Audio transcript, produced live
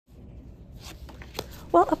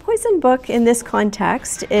Well, a poison book in this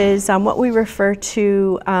context is what we refer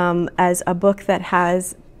to as a book that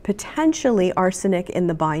has potentially arsenic in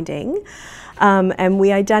the binding. And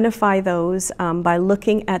we identify those by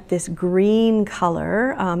looking at this green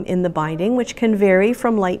color in the binding, which can vary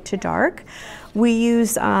from light to dark. We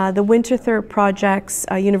use the Winterthur Project's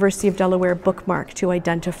University of Delaware bookmark to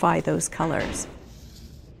identify those colors.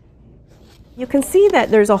 You can see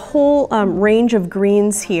that there's a whole range of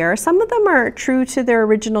greens here. Some of them are true to their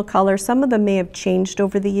original color, some of them may have changed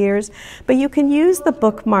over the years, but you can use the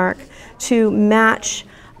bookmark to match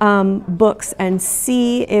books and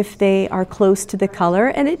see if they are close to the color,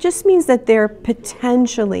 and it just means that they're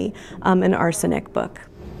potentially an arsenic book.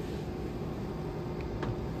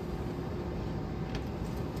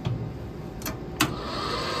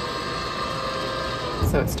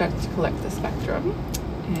 So it starts to collect the spectrum,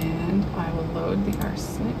 and I will load the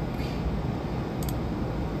arsenic,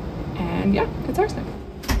 and yeah, it's arsenic.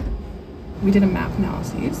 We did a map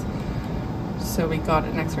analysis, so we got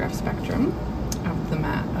an XRF spectrum of the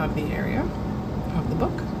map of the area of the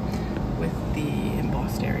book with the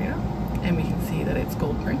embossed area, and we can see that it's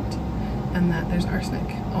gold print and that there's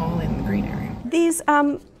arsenic all in the green area. These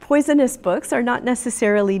poisonous books are not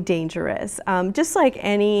necessarily dangerous. Just like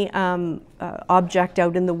any object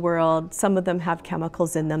out in the world, some of them have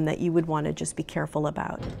chemicals in them that you would want to just be careful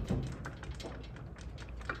about.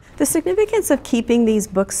 The significance of keeping these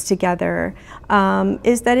books together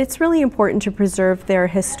is that it's really important to preserve their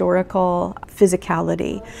historical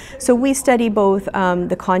physicality. So we study both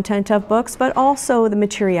the content of books, but also the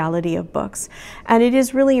materiality of books. And it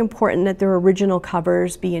is really important that their original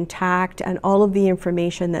covers be intact, and all of the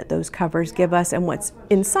information that those covers give us and what's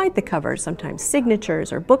inside the covers, sometimes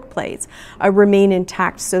signatures or book plates, remain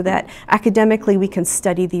intact, so that academically we can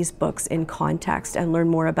study these books in context and learn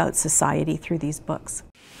more about society through these books.